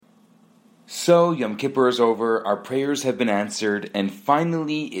So, Yom Kippur is over, our prayers have been answered, and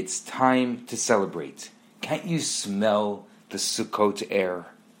finally it's time to celebrate. Can't you smell the Sukkot air?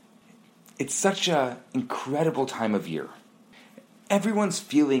 It's such an incredible time of year. Everyone's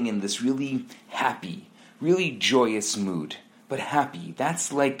feeling in this really happy, really joyous mood. But happy,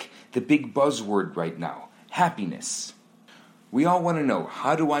 that's like the big buzzword right now. Happiness. We all want to know,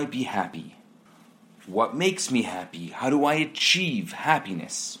 how do I be happy? What makes me happy? How do I achieve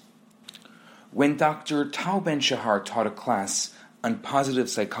happiness? When Dr. Tal Ben-Shahar taught a class on positive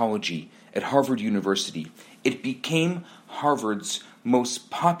psychology at Harvard University, it became Harvard's most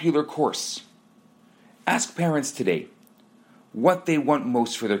popular course. Ask parents today what they want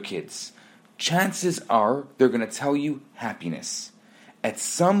most for their kids. Chances are they're going to tell you happiness. At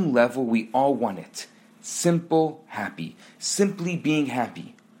some level, we all want it. Simple, happy. Simply being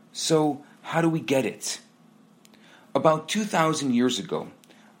happy. So, how do we get it? About 2,000 years ago,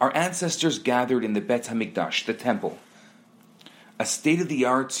 our ancestors gathered in the Bet HaMikdash, the temple, a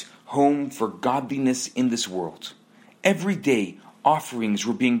state-of-the-art home for godliness in this world. Every day, offerings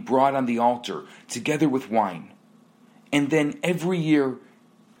were being brought on the altar together with wine. And then every year,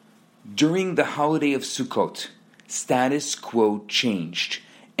 during the holiday of Sukkot, status quo changed,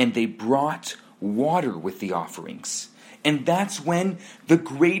 and they brought water with the offerings. And that's when the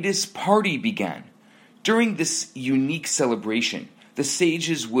greatest party began. During this unique celebration, the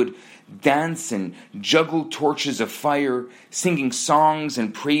sages would dance and juggle torches of fire, singing songs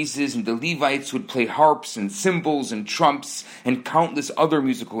and praises, and the Levites would play harps and cymbals and trumps and countless other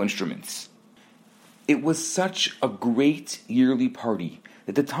musical instruments. It was such a great yearly party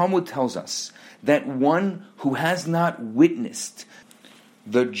that the Talmud tells us that one who has not witnessed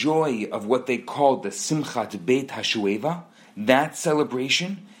the joy of what they called the Simchat Beit HaShoeva, that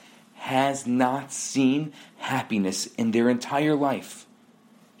celebration, has not seen happiness in their entire life.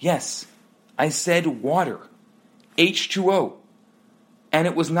 Yes, I said water, H2O, and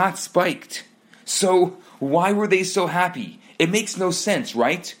it was not spiked. So why were they so happy? It makes no sense,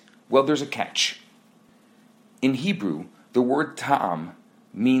 right? Well, there's a catch. In Hebrew, the word ta'am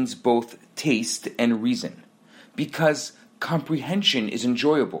means both taste and reason, because comprehension is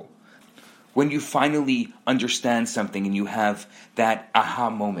enjoyable. When you finally understand something and you have that aha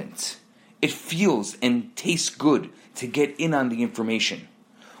moment, it feels and tastes good to get in on the information.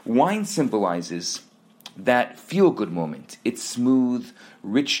 Wine symbolizes that feel-good moment. It's smooth,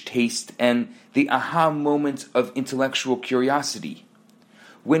 rich taste, and the aha moment of intellectual curiosity.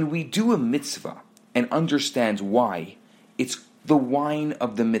 When we do a mitzvah and understand why, it's the wine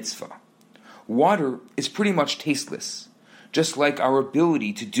of the mitzvah. Water is pretty much tasteless, just like our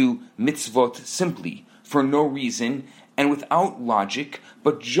ability to do mitzvot simply, for no reason, and without logic,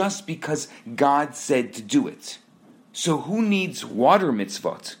 but just because God said to do it. So who needs water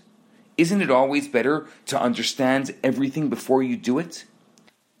mitzvot? Isn't it always better to understand everything before you do it?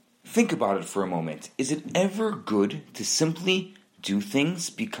 Think about it for a moment. Is it ever good to simply do things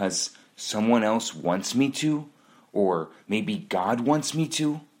because someone else wants me to? Or maybe God wants me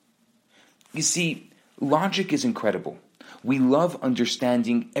to? You see, logic is incredible. We love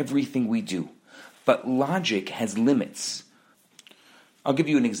understanding everything we do, but logic has limits. I'll give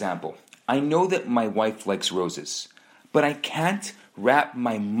you an example. I know that my wife likes roses, but I can't wrap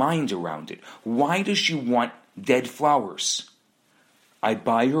my mind around it. Why does she want dead flowers? I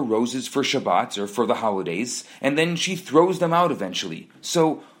buy her roses for Shabbat or for the holidays, and then she throws them out eventually.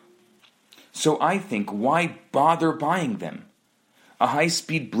 So I think, why bother buying them? A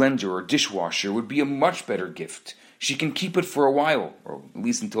high-speed blender or dishwasher would be a much better gift. She can keep it for a while, or at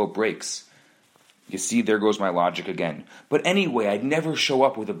least until it breaks. You see, there goes my logic again. But anyway, I'd never show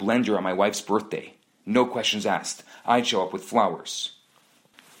up with a blender on my wife's birthday. No questions asked. I'd show up with flowers.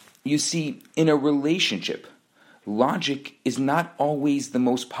 You see, in a relationship, logic is not always the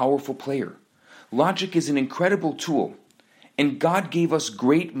most powerful player. Logic is an incredible tool, and God gave us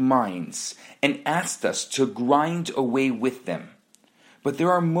great minds and asked us to grind away with them. But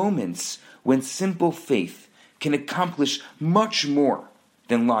there are moments when simple faith can accomplish much more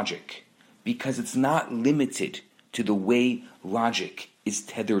than logic, because it's not limited to the way logic is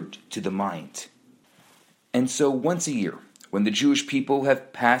tethered to the mind. And so once a year, when the Jewish people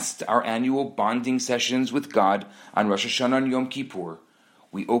have passed our annual bonding sessions with God on Rosh Hashanah and Yom Kippur,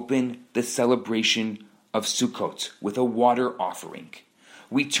 we open the celebration of Sukkot with a water offering.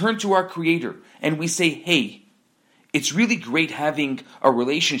 We turn to our Creator and we say, hey, it's really great having a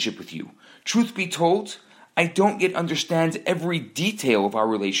relationship with you. Truth be told, I don't yet understand every detail of our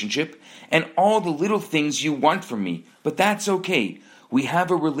relationship and all the little things you want from me, but that's okay. We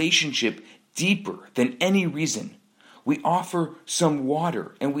have a relationship deeper than any reason. We offer some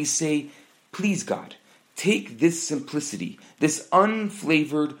water and we say, Please, God, take this simplicity, this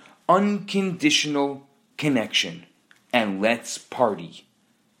unflavored, unconditional connection, and let's party.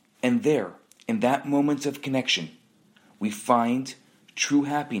 And there, in that moment of connection, we find true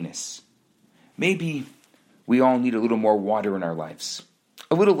happiness. Maybe we all need a little more water in our lives,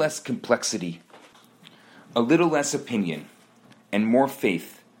 a little less complexity, a little less opinion, and more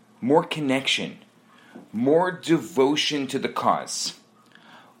faith, more connection, more devotion to the cause.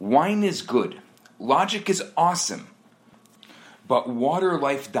 Wine is good, logic is awesome, but water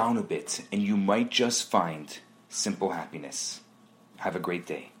life down a bit and you might just find simple happiness. Have a great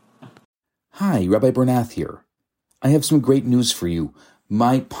day. Hi, Rabbi Bernath here. I have some great news for you.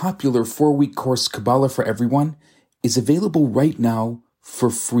 My popular 4-week course, Kabbalah for Everyone, is available right now for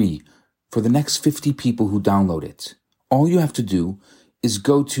free for the next 50 people who download it. All you have to do is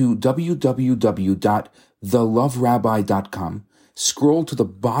go to www.theloverabbi.com, scroll to the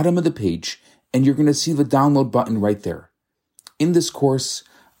bottom of the page, and you're going to see the download button right there. In this course,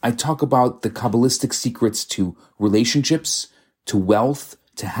 I talk about the Kabbalistic secrets to relationships, to wealth,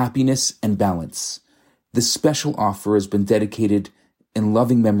 to happiness, and balance. This special offer has been dedicated in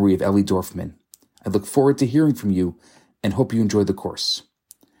loving memory of Ellie Dorfman. I look forward to hearing from you and hope you enjoy the course.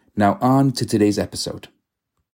 Now on to today's episode.